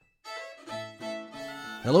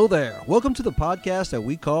Hello there. Welcome to the podcast that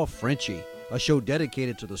we call Frenchy, a show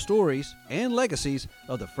dedicated to the stories and legacies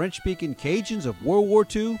of the French-speaking Cajuns of World War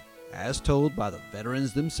II, as told by the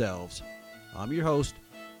veterans themselves. I'm your host,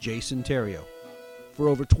 Jason Terrio. For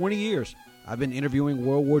over 20 years, I've been interviewing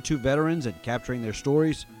World War II veterans and capturing their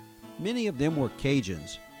stories. Many of them were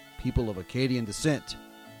Cajuns, people of Acadian descent.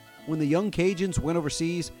 When the young Cajuns went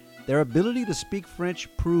overseas, their ability to speak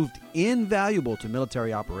French proved invaluable to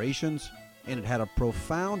military operations, and it had a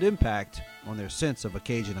profound impact on their sense of a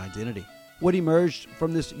Cajun identity. What emerged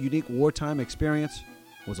from this unique wartime experience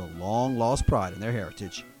was a long-lost pride in their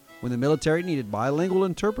heritage. When the military needed bilingual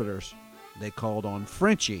interpreters, they called on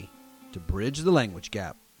Frenchy to bridge the language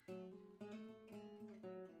gap.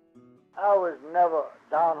 I was never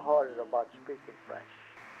downhearted about speaking French.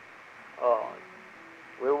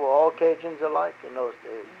 We were all Cajuns alike in those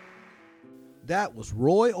days. That was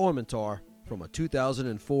Roy Armentor from a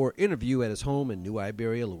 2004 interview at his home in New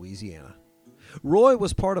Iberia, Louisiana. Roy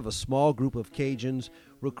was part of a small group of Cajuns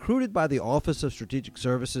recruited by the Office of Strategic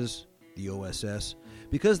Services, the OSS,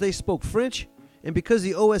 because they spoke French and because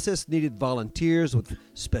the OSS needed volunteers with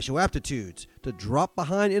special aptitudes to drop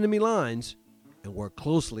behind enemy lines and work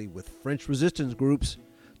closely with French resistance groups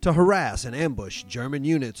to harass and ambush German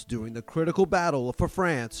units during the critical battle for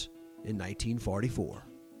France in 1944.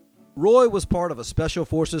 Roy was part of a Special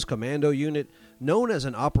Forces commando unit known as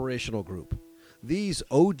an operational group. These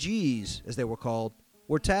OGs, as they were called,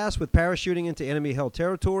 were tasked with parachuting into enemy-held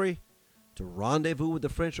territory, to rendezvous with the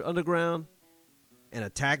French underground, and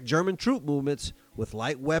attack German troop movements with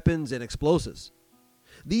light weapons and explosives.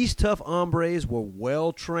 These tough hombres were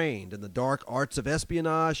well trained in the dark arts of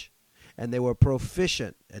espionage, and they were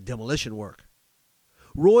proficient at demolition work.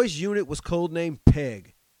 Roy's unit was codenamed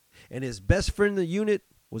Peg, and his best friend in the unit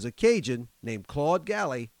was a Cajun named Claude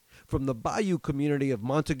Galley from the Bayou community of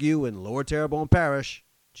Montague in Lower Terrebonne Parish,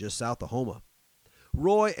 just south of Houma.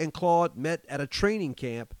 Roy and Claude met at a training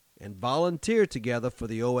camp and volunteered together for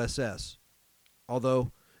the OSS.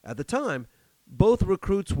 Although, at the time, both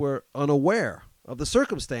recruits were unaware of the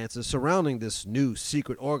circumstances surrounding this new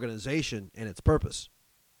secret organization and its purpose.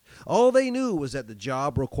 All they knew was that the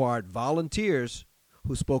job required volunteers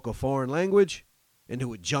who spoke a foreign language and who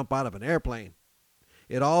would jump out of an airplane.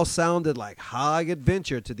 It all sounded like high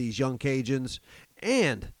adventure to these young Cajuns,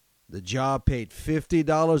 and the job paid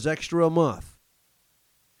 $50 extra a month.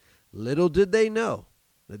 Little did they know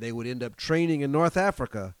that they would end up training in North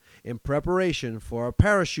Africa in preparation for a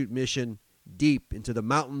parachute mission deep into the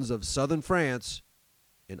mountains of southern France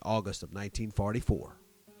in August of 1944.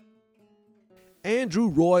 Andrew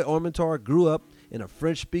Roy Armentor grew up in a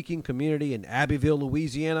French-speaking community in Abbeville,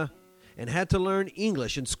 Louisiana, and had to learn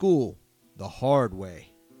English in school the hard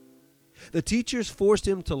way. The teachers forced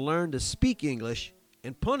him to learn to speak English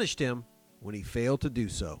and punished him when he failed to do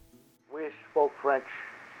so. We spoke French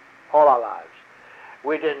all our lives.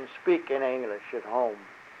 We didn't speak in English at home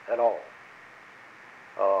at all.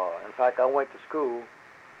 In fact, I went to school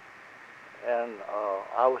and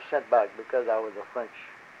I was sent back because I was a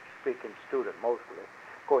French-speaking student mostly.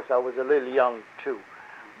 Of course, I was a little young too,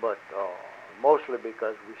 but mostly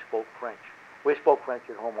because we spoke French. We spoke French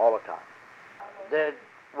at home all the time. They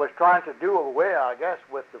was trying to do away, I guess,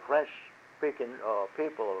 with the French-speaking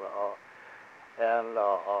people, and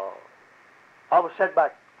I was sent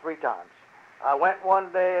back 3 times. I went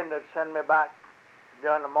one day and they'd send me back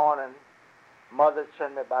during the morning. Mother'd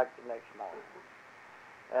send me back the next morning,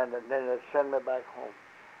 and then they'd send me back home.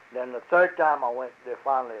 Then the 3rd time I went, they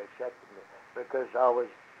finally accepted me because I was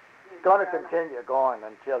going to continue going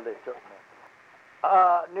until they took me.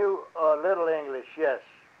 I knew a little English, yes,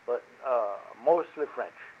 but mostly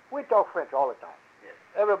French. We talk French all the time. Yes.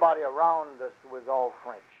 Everybody around us was all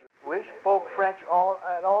French. We spoke French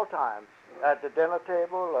at all times, at the dinner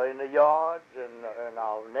table, or in the yards, and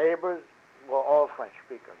our neighbors were all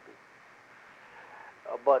French-speaking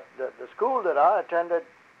people. But the school that I attended,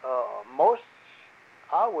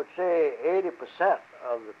 I would say 80%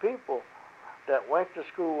 of the people that went to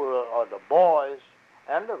school, or the boys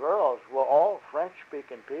and the girls, were all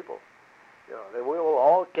French-speaking people. You know, we were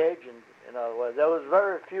all Cajuns. In other words, there was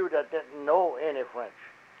very few that didn't know any French.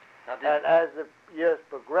 And as the years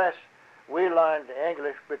progressed, we learned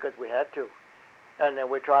English because we had to. And then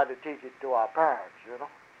we tried to teach it to our parents, you know.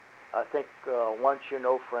 I think once you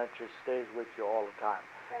know French, it stays with you all the time.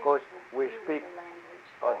 Of course, we speak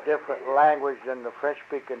a different language than the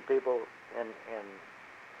French-speaking people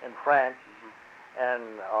in France and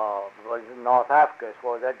North Africa, as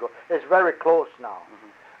far as that goes. It's very close now.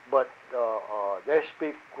 But they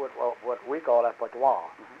speak what we call a patois,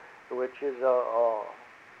 which is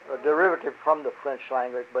a derivative from the French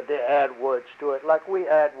language, but they add words to it like we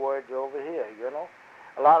add words over here, you know.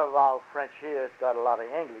 A lot of our French here has got a lot of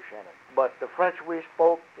English in it. But the French we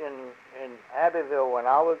spoke in Abbeville when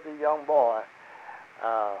I was a young boy,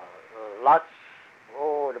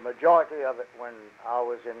 the majority of it when I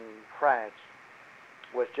was in France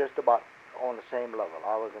was just about on the same level.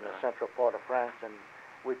 I was in the central part of France, and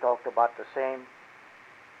we talked about the same.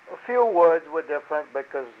 A few words were different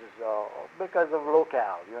because of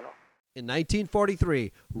locale, you know. In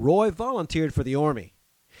 1943, Roy volunteered for the Army.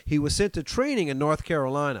 He was sent to training in North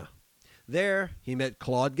Carolina. There, he met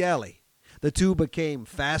Claude Galley. The two became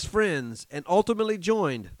fast friends and ultimately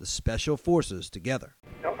joined the Special Forces together.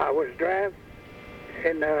 I was drafted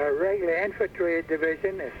in the regular infantry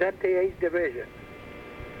division, the 78th Division.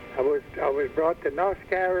 I was brought to North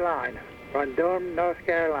Carolina, from Durham, North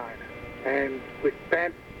Carolina, and we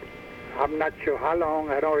spent, I'm not sure how long,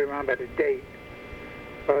 I don't remember the date,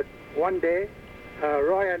 but one day,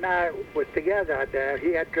 Roy and I was together out there.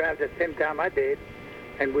 He had traveled at the same time I did,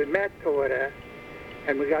 and we met over there,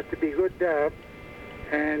 and we got to be good there,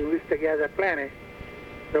 and we was together plenty.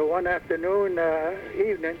 So one afternoon,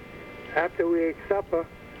 evening, after we ate supper,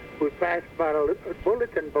 we passed by a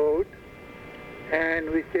bulletin board, and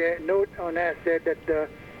we see a note on that said that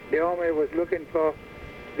the Army was looking for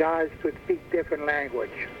guys who speak different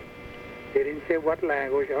language. They didn't say what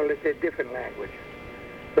language, all they said different language.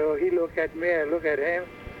 So he looked at me, I looked at him.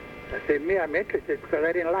 I said, me, I'm interested because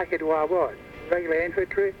I didn't like it where I was. Regular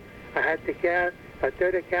infantry, I had to carry a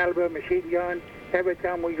 30 caliber machine gun every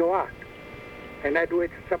time we go out. And that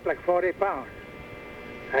weighs something like 40 pounds.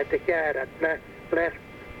 I had to carry that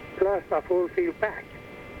plus my full field pack.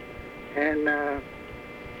 And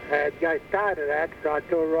I got tired of that, so I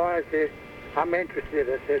told Roy, I said, I'm interested.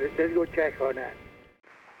 I said, let's go check on that.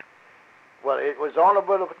 Well, it was on a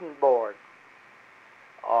bulletin board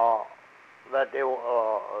that they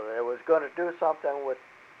was going to do something with,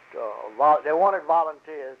 they wanted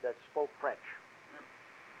volunteers that spoke French.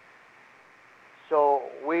 So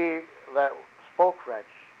we that spoke French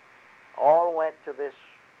all went to this,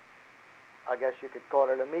 I guess you could call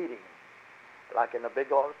it a meeting, like in a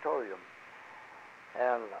big auditorium.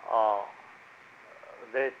 And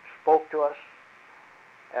they spoke to us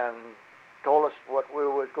and told us what we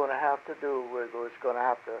were going to have to do. We was going to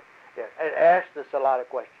have to, it asked us a lot of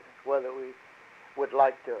questions, whether we would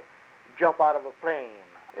like to jump out of a plane.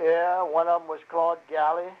 Yeah, one of them was Claude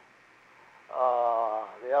Galley.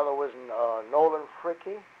 The other was Nolan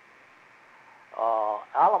Fricky.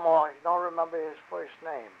 Alamo, I don't remember his first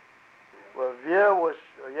name. Well,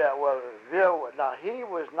 now he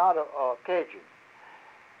was not a Cajun.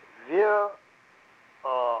 Vieux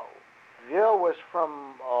was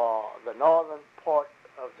from the northern part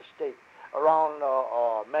of the state. Around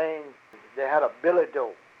Maine, they had a Billy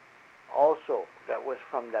Doe also that was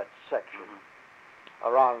from that section,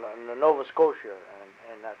 around Nova Scotia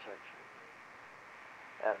and that section.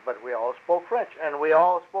 But we all spoke French, and we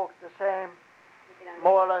all spoke the same,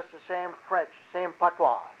 more or less the same French, same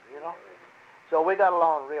patois, you know. So we got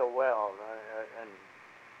along real well, and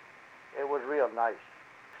it was real nice.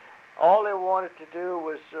 All they wanted to do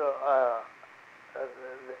was,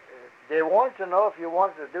 they wanted to know if you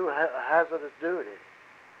wanted to do hazardous duty.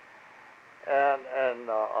 And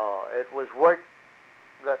it was work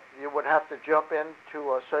that you would have to jump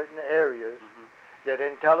into certain areas. They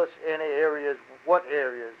didn't tell us any areas, what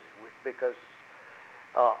areas, because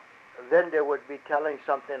then they would be telling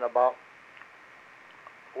something about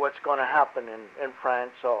what's going to happen in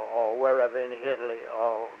France or wherever in Italy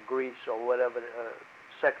or Greece or whatever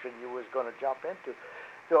section you was going to jump into.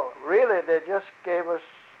 So really, they just gave us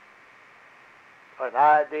an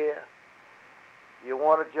idea. You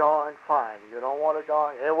want to join, fine. You don't want to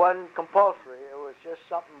join. It wasn't compulsory. It was just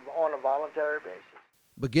something on a voluntary basis.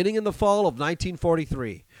 Beginning in the fall of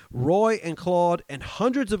 1943, Roy and Claude and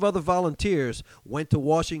hundreds of other volunteers went to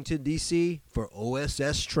Washington, D.C. for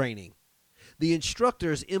OSS training. The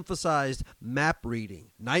instructors emphasized map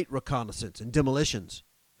reading, night reconnaissance, and demolitions.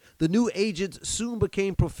 The new agents soon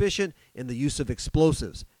became proficient in the use of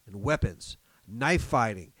explosives and weapons, knife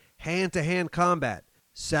fighting, hand-to-hand combat,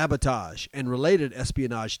 sabotage, and related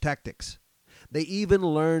espionage tactics. They even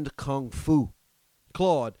learned kung fu.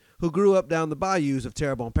 Claude, who grew up down the bayous of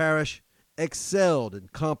Terrebonne Parish, excelled in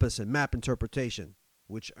compass and map interpretation,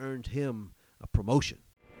 which earned him a promotion.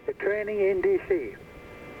 The training in D.C.,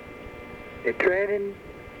 the training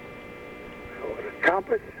for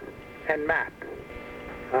compass and map.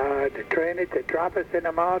 The training to drop us in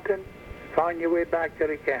the mountain, find your way back to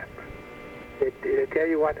the camp. They tell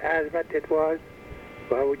you what azimuth it was.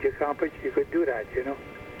 Why would you compass? You could do that, you know.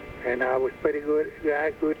 and I was pretty good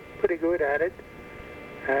at it.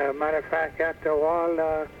 Matter of fact, after a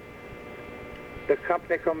while, the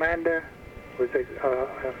company commander was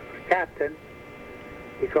a captain.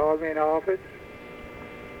 He called me in the office.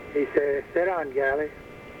 He said, "Sit down, Galley."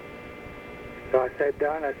 So I sat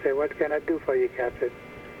down. I said, "What can I do for you, Captain?"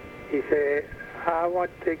 He said, "I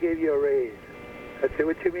want to give you a raise." I said,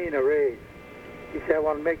 "What you mean, a raise?" He said, "I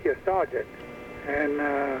want to make you a sergeant." And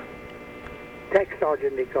tech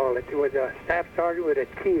sergeant, they call it. It was a staff sergeant with a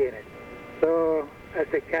T in it. So I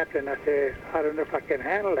said, "Captain," I said, "I don't know if I can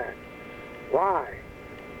handle that." "Why?"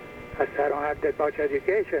 I said, "I don't have that much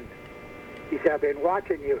education." He said, "I've been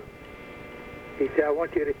watching you." He said, "I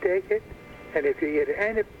want you to take it, and if you get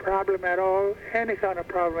any problem at all, any kind of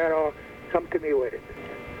problem at all, come to me with it."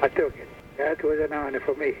 I took it. That was an honor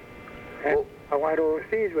for me. And I went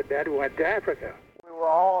overseas with that. We went to Africa. We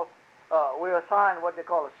were assigned what they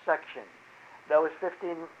call a section. There was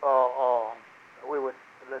 15,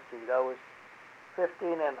 there was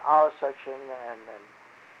 15 in our section and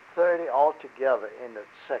 30 altogether in the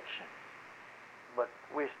section. But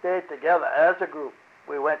we stayed together as a group.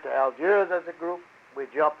 We went to Algiers as a group. We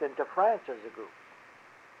jumped into France as a group.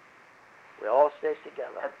 We all stayed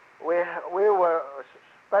together. We were a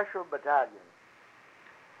special battalion,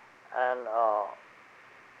 and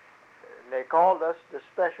they called us the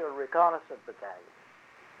Special Reconnaissance Battalion.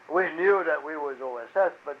 We knew that we was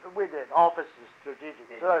OSS, but we did Office of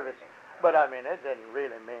Strategic Service. But I mean, it didn't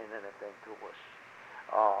really mean anything to us.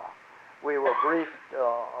 We were briefed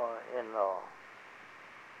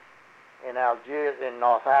in Algiers, in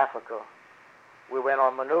North Africa. We went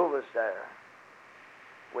on maneuvers there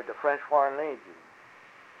with the French Foreign Legion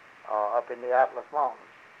up in the Atlas Mountains.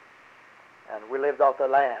 And we lived off the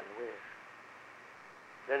land.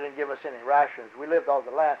 They didn't give us any rations. We lived off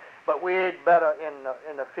the land. But we ate better in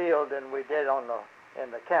the field than we did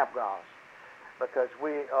in the campgrounds. Because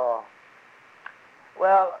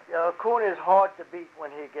a coon is hard to beat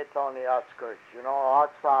when he gets on the outskirts,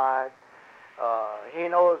 outside. He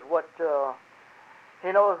knows what to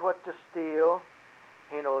steal,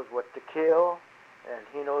 he knows what to kill, and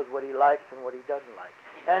he knows what he likes and what he doesn't like.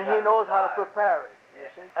 And he knows how to prepare it, you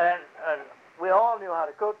see. And we all knew how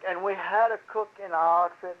to cook, and we had a cook in our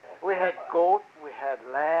outfit. We had goat, we had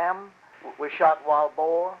lamb, we shot wild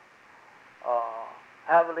boar,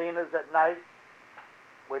 javelinas at night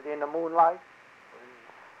within the moonlight.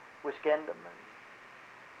 We skinned them and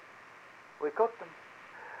we cooked them.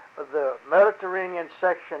 The Mediterranean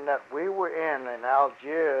section that we were in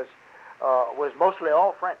Algiers was mostly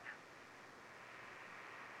all French.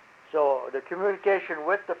 So the communication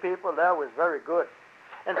with the people there was very good.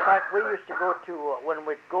 In fact, we used to go to, when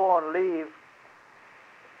we'd go on leave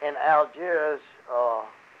in Algiers,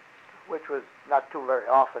 which was not too very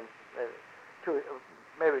often,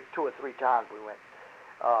 maybe two or three times we went,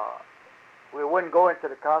 we wouldn't go into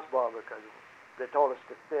the Kasbah because they told us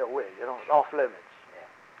to stay away, it's off limits.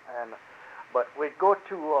 But we'd go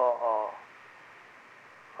to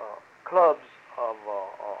clubs of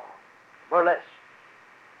burlesque.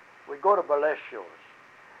 We'd go to burlesque shows,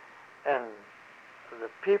 and the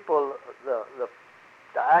people, the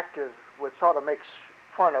actors would sort of make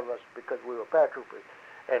fun of us because we were paratroopers,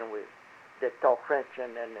 and they'd talk French,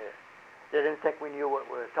 and then they didn't think we knew what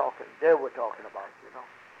they were talking about,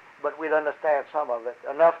 But we'd understand some of it,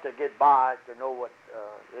 enough to get by, to know what,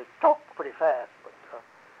 they talked pretty fast, but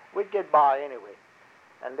we'd get by anyway.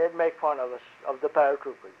 And they'd make fun of us, of the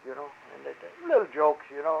paratroopers, and they'd say little jokes,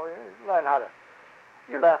 you learn how to,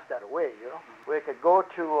 you laugh that away, We could go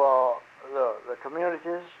to the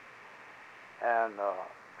communities and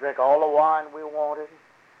drink all the wine we wanted,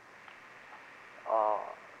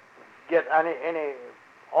 get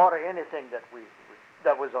order anything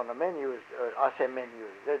that was on the menus. I say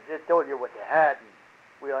menus. They told you what they had, and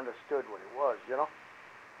we understood what it was,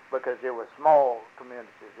 because they were small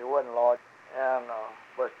communities. They wasn't large, and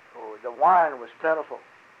but the wine was plentiful,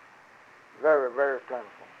 very, very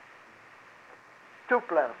plentiful, too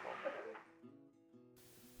plentiful.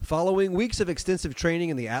 Following weeks of extensive training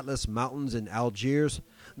in the Atlas Mountains in Algiers,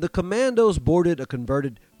 the Commandos boarded a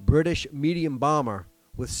converted British medium bomber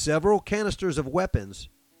with several canisters of weapons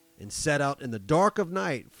and set out in the dark of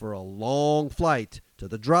night for a long flight to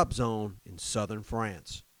the drop zone in southern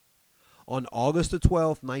France. On August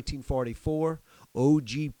 12, 1944,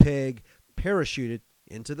 O.G. Peg parachuted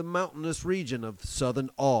into the mountainous region of southern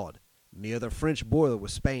Aude, near the French border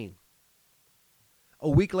with Spain. A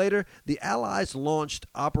week later, the Allies launched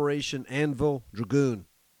Operation Anvil Dragoon,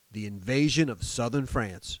 the invasion of southern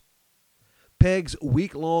France. Peg's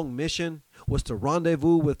week-long mission was to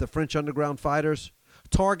rendezvous with the French underground fighters,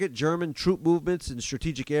 target German troop movements in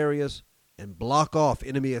strategic areas, and block off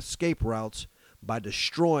enemy escape routes by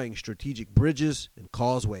destroying strategic bridges and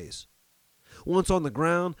causeways. Once on the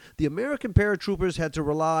ground, the American paratroopers had to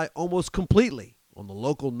rely almost completely on the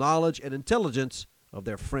local knowledge and intelligence of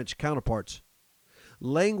their French counterparts.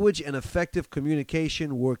 Language and effective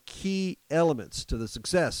communication were key elements to the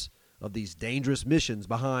success of these dangerous missions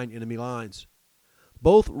behind enemy lines.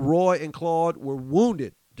 Both Roy and Claude were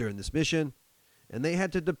wounded during this mission, and they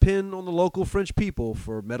had to depend on the local French people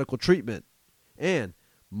for medical treatment and,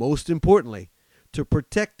 most importantly, to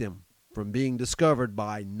protect them from being discovered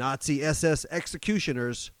by Nazi SS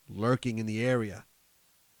executioners lurking in the area.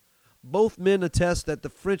 Both men attest that the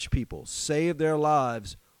French people saved their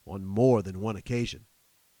lives on more than one occasion.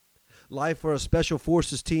 Life for a Special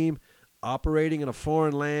Forces team operating in a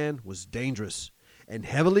foreign land was dangerous and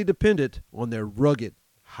heavily dependent on their rugged,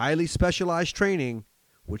 highly specialized training,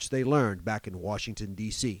 which they learned back in Washington,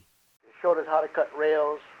 D.C. They showed us how to cut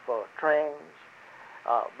rails for trains,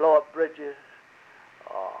 blow up bridges,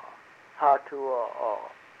 how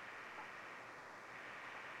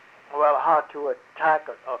to attack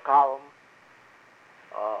a column,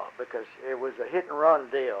 because it was a hit and run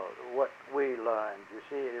deal. What we learned, you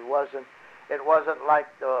see, it wasn't like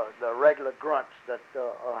the regular grunts that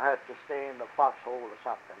had to stay in the foxhole or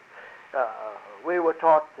something. We were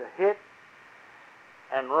taught to hit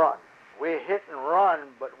and run. We hit and run,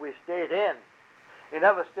 but we stayed in. You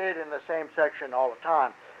never stayed in the same section all the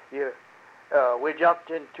time. We jumped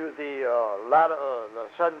into the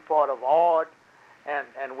southern part of Ord,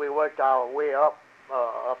 and we worked our way up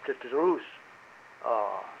to Toulouse.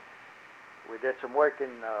 We did some work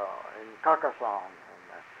in Carcassonne.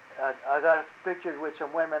 And I got pictures with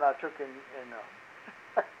some women I took in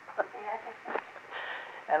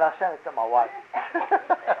and I sent it to my wife.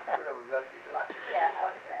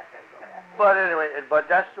 But anyway,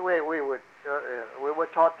 that's the way we were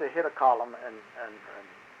taught to hit a column and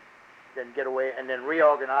then get away and then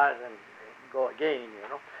reorganize and go again, you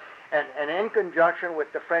know. And in conjunction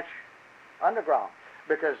with the French underground,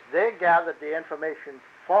 because they gathered the information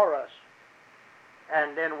for us,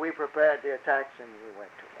 and then we prepared the attacks and we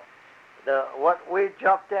went to them. What we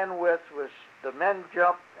jumped in with was the men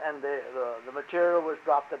jumped and the material was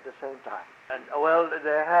dropped at the same time. And well,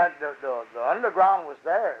 they had the underground was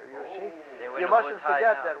there. You see, you mustn't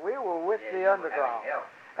forget that we were with the underground,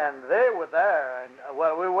 and they were there. And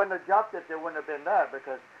well, we wouldn't have jumped if they wouldn't have been there,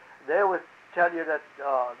 because they would tell you that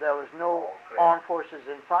there was no armed forces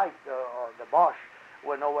in sight. The Boche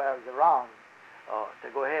were nowhere around to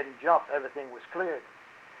go ahead and jump. Everything was cleared.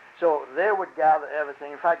 So they would gather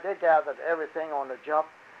everything. In fact, they gathered everything on the jump,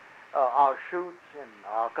 our chutes and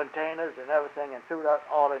our containers and everything, and threw that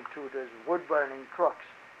all into these wood-burning trucks.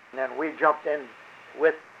 And then we jumped in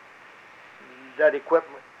with that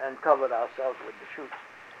equipment and covered ourselves with the chutes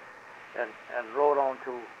and rode on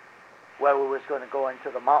to where we was going to go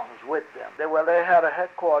into the mountains with them. They had a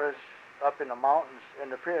headquarters up in the mountains in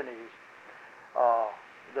the Pyrenees,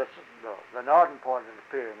 the northern part of the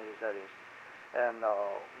Pyrenees, that is. And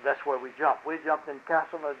that's where we jumped. We jumped in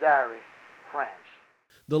Castelnaudary, France.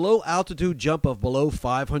 The low-altitude jump of below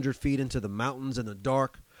 500 feet into the mountains in the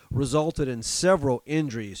dark resulted in several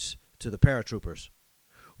injuries to the paratroopers.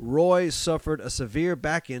 Roy suffered a severe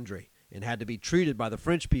back injury and had to be treated by the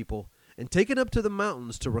French people and taken up to the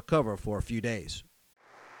mountains to recover for a few days.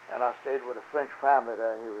 And I stayed with a French family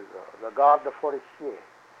there. He was the garde de forestier.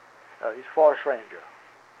 He's forest ranger.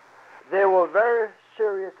 They were very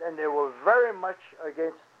serious, and they were very much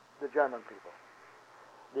against the German people,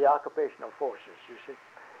 the occupational forces, you see.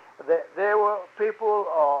 They were people,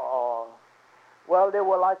 they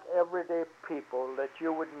were like everyday people that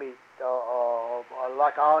you would meet,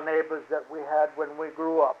 like our neighbors that we had when we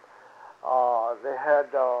grew up.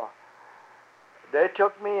 They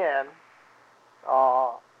took me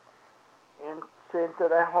into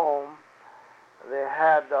their home. They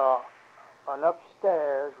had an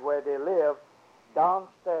upstairs where they lived.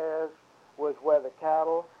 Downstairs was where the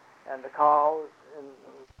cattle and the cows, and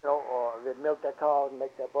they'd milk their cows and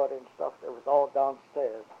make their butter and stuff. It was all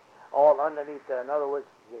downstairs, all underneath there. In other words,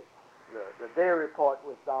 the dairy part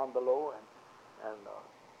was down below,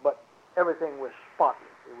 but everything was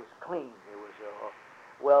spotless. It was clean. It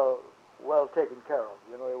was well taken care of.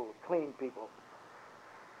 You know, they were clean people.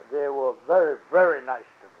 They were very, very nice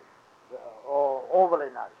to me,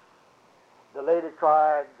 overly nice. The lady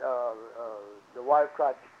tried, the wife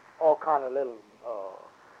tried all kind of little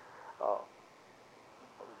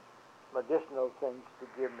medicinal things to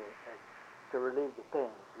give me to relieve the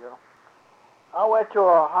pains, you know. I went to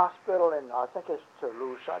a hospital in, I think it's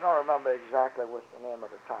Toulouse. I don't remember exactly what's the name of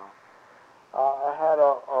the town. I had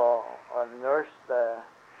a nurse there.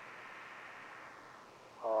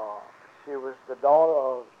 She was the daughter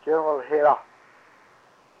of General Hira,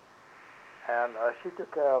 and she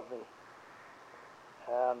took care of me.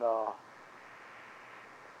 And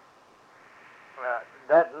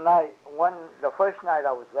that night, the first night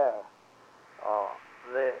I was there,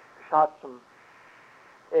 they shot some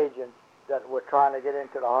agents that were trying to get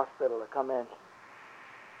into the hospital to come in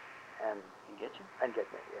and get you? And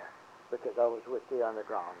get me, yeah, because I was with the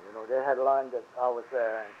underground. You know, they had learned that I was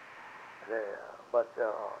there, and but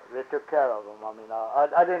they took care of them. I mean,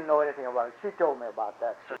 I didn't know anything about it. She told me about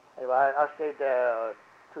that. So, anyway, I stayed there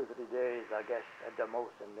 2 or 3 days, I guess, at the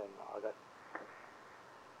most, and then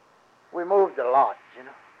we moved a lot, you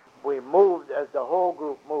know. We moved, as the whole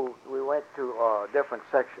group moved, we went to different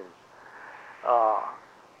sections.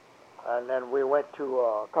 And then we went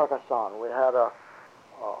to Carcassonne. We had a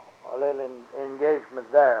little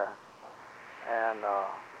engagement there, and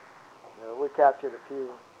we captured a few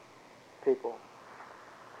people,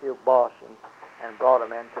 a few boss, and brought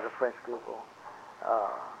them into the French people.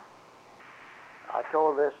 I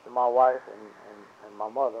told this to my wife and my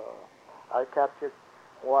mother. I captured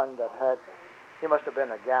one that he must have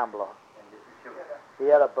been a gambler. He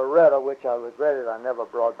had a Beretta, which I regretted I never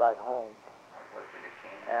brought back home.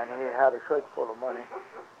 And he had a shirt full of money.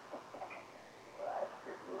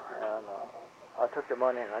 And I took the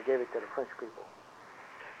money and I gave it to the French people.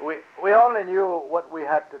 We only knew what we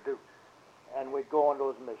had to do, and we'd go on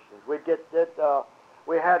those missions. We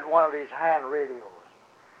had one of these hand radios,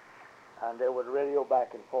 and they would radio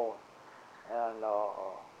back and forth. And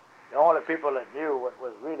the only people that knew what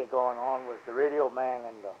was really going on was the radio man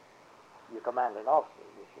and your commanding officer,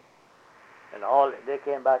 you see. And they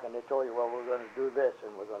came back and they told you, well, we're going to do this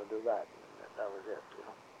and we're going to do that. And that was it, you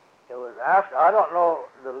know. It was after, I don't know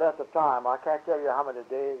the length of time. I can't tell you how many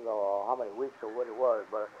days or how many weeks or what it was,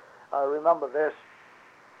 but I remember this.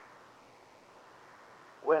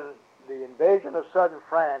 When the invasion of southern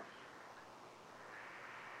France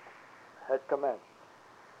had commenced,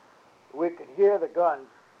 we could hear the guns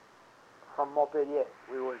from Montpellier.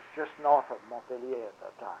 We were just north of Montpellier at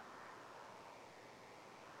that time.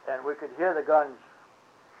 And we could hear the guns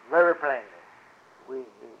very plainly. We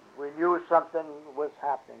knew something was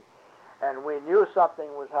happening. And we knew something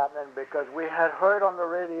was happening because we had heard on the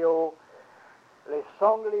radio, Les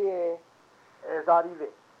Sangliers est arrivé.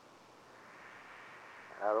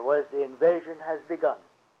 In other words, the invasion has begun.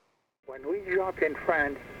 When we dropped in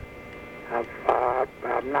France,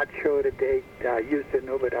 I'm not sure the date, I used to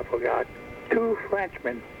know, but I forgot. 2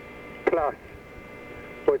 Frenchmen plus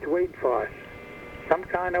was waiting for us. Some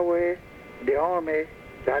kind of way, the army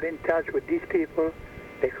got in touch with these people.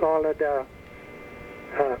 They called it,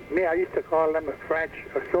 I used to call them a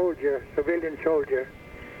soldier, civilian soldier,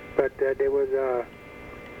 but they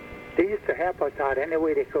used to help us out any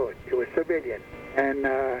way they could. They were civilian, and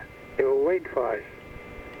they were waiting for us.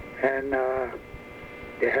 And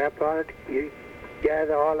they helped us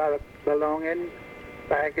gather all our belongings,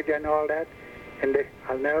 package and all that, and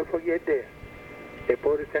I'll never forget this. They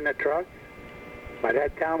put us in a truck. By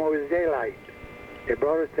that time it was daylight. They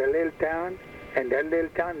brought us to a little town, and that little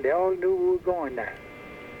town, they all knew we were going there.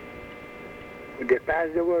 They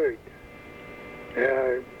passed the word.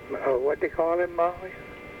 What they call them,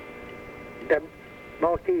 the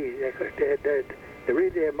Marquis. The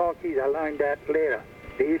reason Marquis, I learned that later.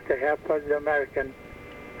 They used to help us, the American,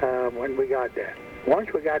 when we got there.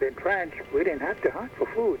 Once we got in France, we didn't have to hunt for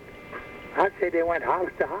food. I'd say they went house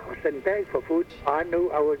to house and begged for food. I knew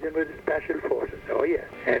I was in with the Special Forces, oh yeah.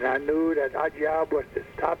 And I knew that our job was to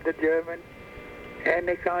stop the Germans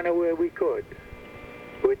any kind of way we could,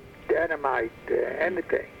 with dynamite,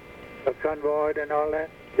 anything. A convoy and all that.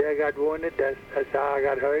 They got wounded, that's how I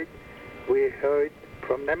got hurt. We heard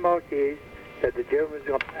from the Marquis that the Germans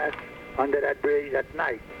were going to pass under that bridge at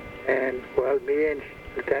night. And, well, me and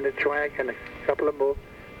Lieutenant Schwank and a couple of more,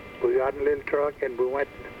 we got in a little truck and we went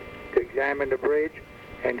to examine the bridge,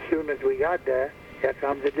 and as soon as we got there, here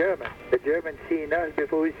comes the German. The Germans seen us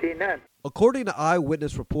before we seen them. According to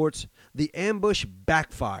eyewitness reports, the ambush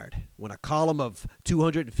backfired when a column of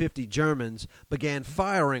 250 Germans began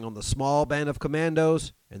firing on the small band of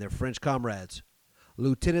Commandos and their French comrades.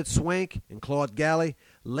 Lieutenant Swank and Claude Galley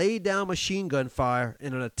laid down machine gun fire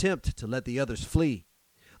in an attempt to let the others flee.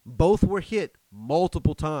 Both were hit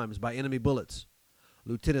multiple times by enemy bullets.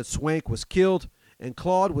 Lieutenant Swank was killed, and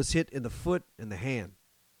Claude was hit in the foot and the hand.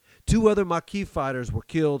 2 other Maquis fighters were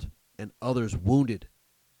killed and others wounded.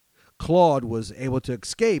 Claude was able to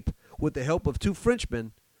escape with the help of 2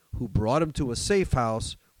 Frenchmen who brought him to a safe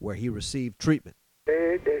house where he received treatment.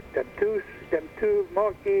 Them two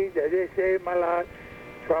Marquis that they saved my life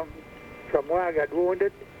from where I got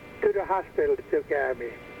wounded to the hospital that took care of me.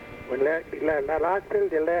 When I left the hospital,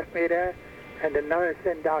 they left me there, and the nurse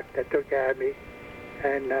and doctor took care of me.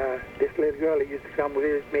 And this little girl used to come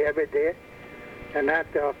visit me every day. And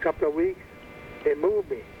after a couple of weeks, they moved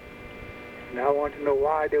me. And I want to know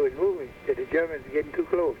why they was moving. That the Germans were getting too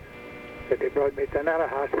close. So they brought me to another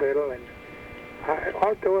hospital, and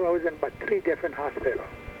all told I was in about 3 different hospitals.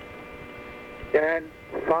 Then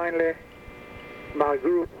finally, my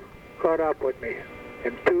group caught up with me.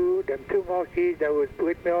 Them two Marquis that was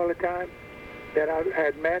with me all the time, that I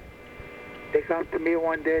had met, they come to me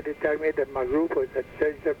one day to tell me that my group was at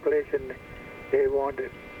such a place, and they wanted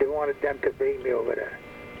them to bring me over there.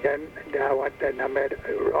 Then I went and I met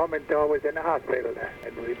Armentor was in the hospital there,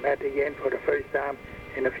 and we met again for the first time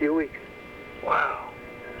in a few weeks. Wow.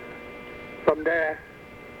 From there,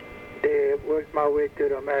 they worked my way to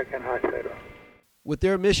the American hospital. With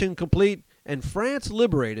their mission complete and France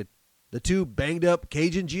liberated, the 2 banged-up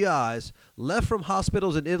Cajun GIs left from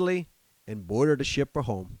hospitals in Italy and boarded a ship for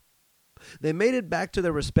home. They made it back to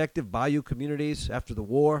their respective bayou communities after the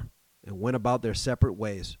war and went about their separate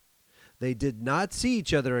ways. They did not see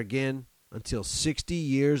each other again until 60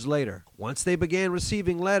 years later, once they began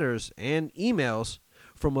receiving letters and emails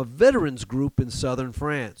from a veterans group in southern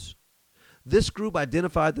France. This group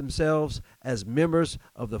identified themselves as members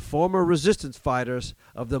of the former resistance fighters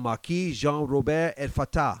of the Marquis Jean-Robert et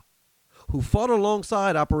Fatah, who fought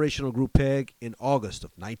alongside Operational Group Peg in August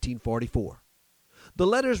of 1944. The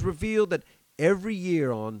letters revealed that every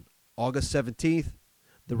year on August 17th,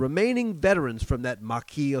 the remaining veterans from that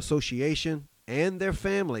Marquis Association and their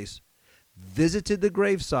families visited the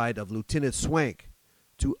gravesite of Lieutenant Swank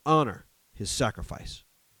to honor his sacrifice.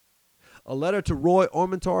 A letter to Roy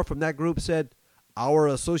Armentor from that group said, "Our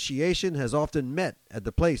association has often met at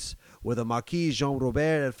the place where the Marquis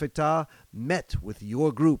Jean-Robert et Fatah met with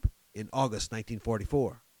your group in August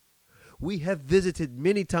 1944. We have visited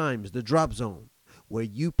many times the drop zone where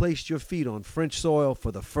you placed your feet on French soil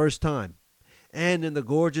for the first time, and in the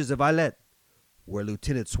gorges of Ailette, where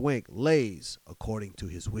Lieutenant Swank lays according to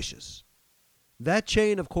his wishes." That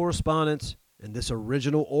chain of correspondence and this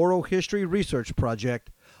original oral history research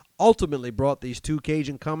project ultimately brought these 2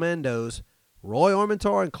 Cajun Commandoes, Roy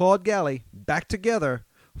Armentor and Claude Galley, back together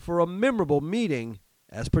for a memorable meeting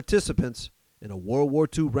as participants in a World War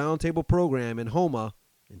II roundtable program in Homa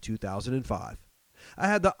in 2005. I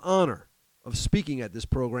had the honor of speaking at this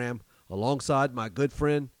program alongside my good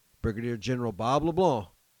friend, Brigadier General Bob LeBlanc.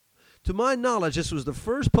 To my knowledge, this was the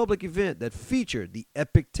first public event that featured the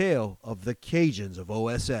epic tale of the Cajuns of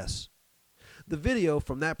OSS. The video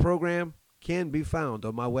from that program can be found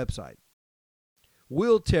on my website.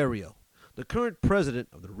 Will Terrio, the current president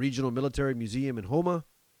of the Regional Military Museum in Homa,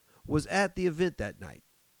 was at the event that night.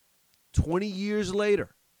 20 years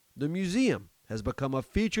later, the museum has become a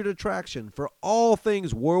featured attraction for all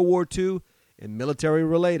things World War II and military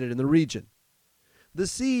related in the region. The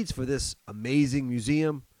seeds for this amazing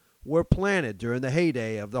museum were planted during the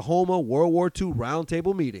heyday of the Homa World War II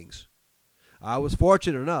roundtable meetings. I was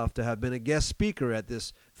fortunate enough to have been a guest speaker at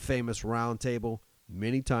this famous roundtable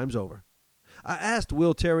many times over. I asked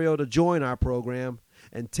Will Terrio to join our program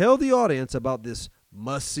and tell the audience about this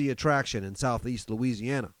must-see attraction in southeast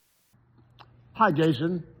Louisiana. Hi,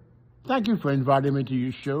 Jason. Thank you for inviting me to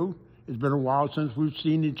your show. It's been a while since we've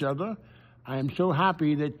seen each other. I am so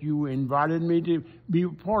happy that you invited me to be a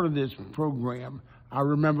part of this program. I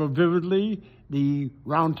remember vividly the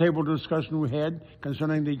roundtable discussion we had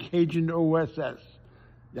concerning the Cajun OSS.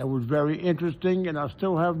 That was very interesting, and I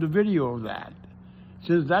still have the video of that.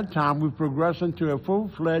 Since that time, we've progressed into a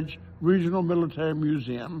full-fledged regional military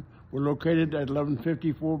museum. We're located at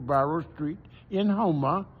 1154 Barrow Street in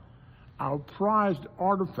Homa. Our prized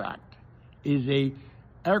artifact is a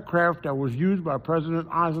aircraft that was used by President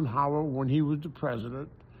Eisenhower when he was the president.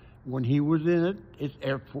 When he was in it,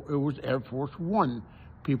 it was Air Force One.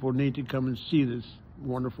 People need to come and see this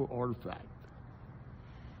wonderful artifact.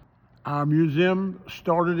 Our museum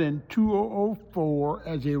started in 2004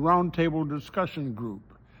 as a roundtable discussion group.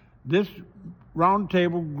 This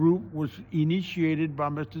roundtable group was initiated by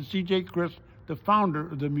Mr. C.J. Chris, the founder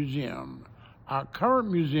of the museum. Our current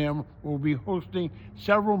museum will be hosting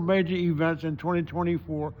several major events in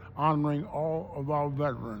 2024 honoring all of our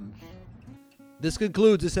veterans. This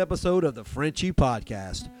concludes this episode of the Frenchy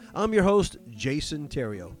Podcast. I'm your host, Jason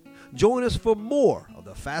Terrio. Join us for more of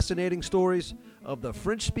the fascinating stories of the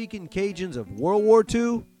French-speaking Cajuns of World War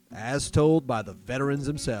II, as told by the veterans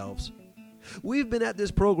themselves. We've been at this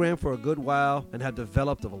program for a good while and have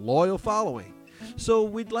developed a loyal following, so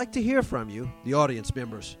we'd like to hear from you, the audience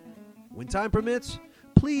members. When time permits,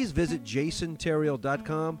 please visit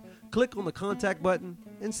jasonterriel.com, click on the contact button,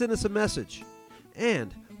 and send us a message.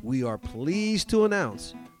 And we are pleased to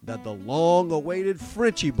announce that the long-awaited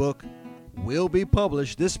Frenchie book will be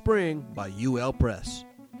published this spring by UL Press.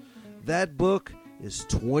 That book is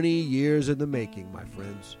 20 years in the making, my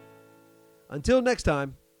friends. Until next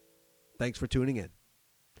time, thanks for tuning in.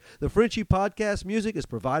 The Frenchie podcast music is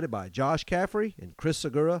provided by Josh Caffrey and Chris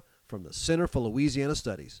Segura from the Center for Louisiana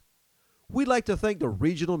Studies. We'd like to thank the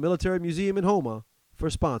Regional Military Museum in Houma for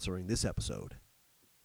sponsoring this episode.